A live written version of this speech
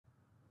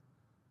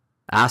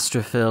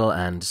Astrophil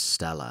and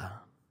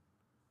Stella.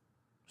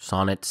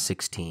 Sonnet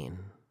 16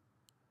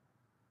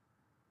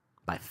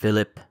 by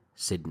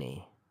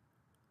Sidney.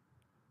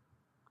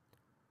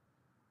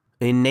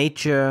 In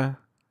nature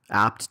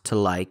apt to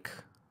like,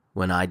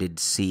 when I did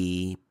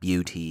see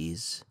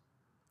beauties,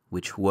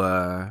 which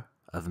were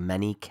of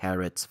many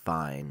carats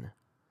fine,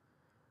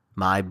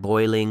 my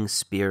boiling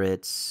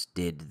spirits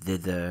did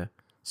thither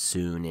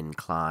soon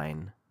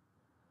incline.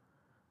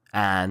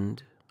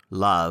 And,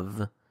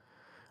 love,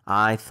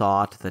 I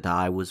thought that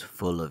I was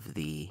full of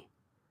thee,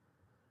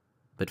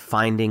 but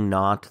finding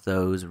not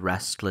those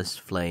restless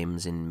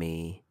flames in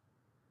me,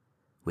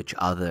 which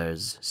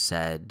others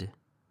said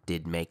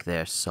did make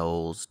their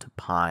souls to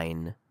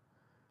pine,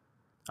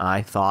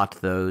 I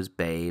thought those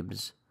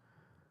babes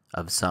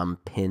of some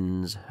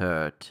pin's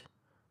hurt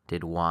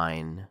did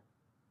whine.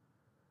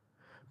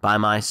 By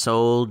my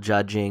soul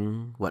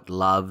judging what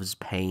love's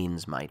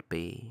pains might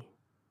be.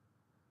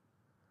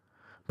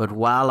 But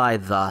while I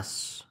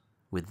thus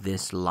with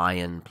this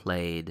lion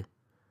played,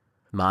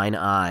 mine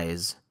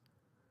eyes,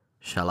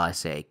 shall I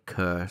say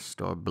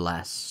cursed or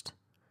blessed,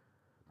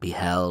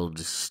 beheld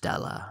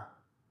Stella.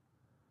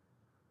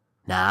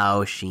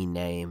 Now she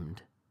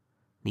named,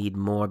 need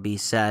more be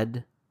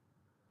said?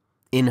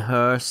 In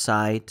her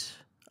sight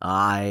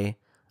I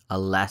a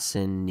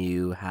lesson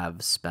new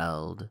have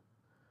spelled.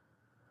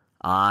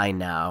 I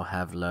now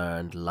have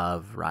learned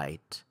love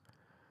right,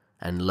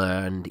 and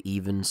learned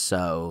even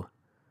so,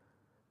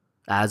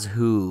 as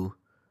who,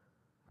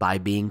 by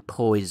being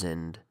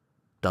poisoned,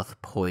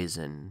 doth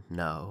poison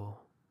know.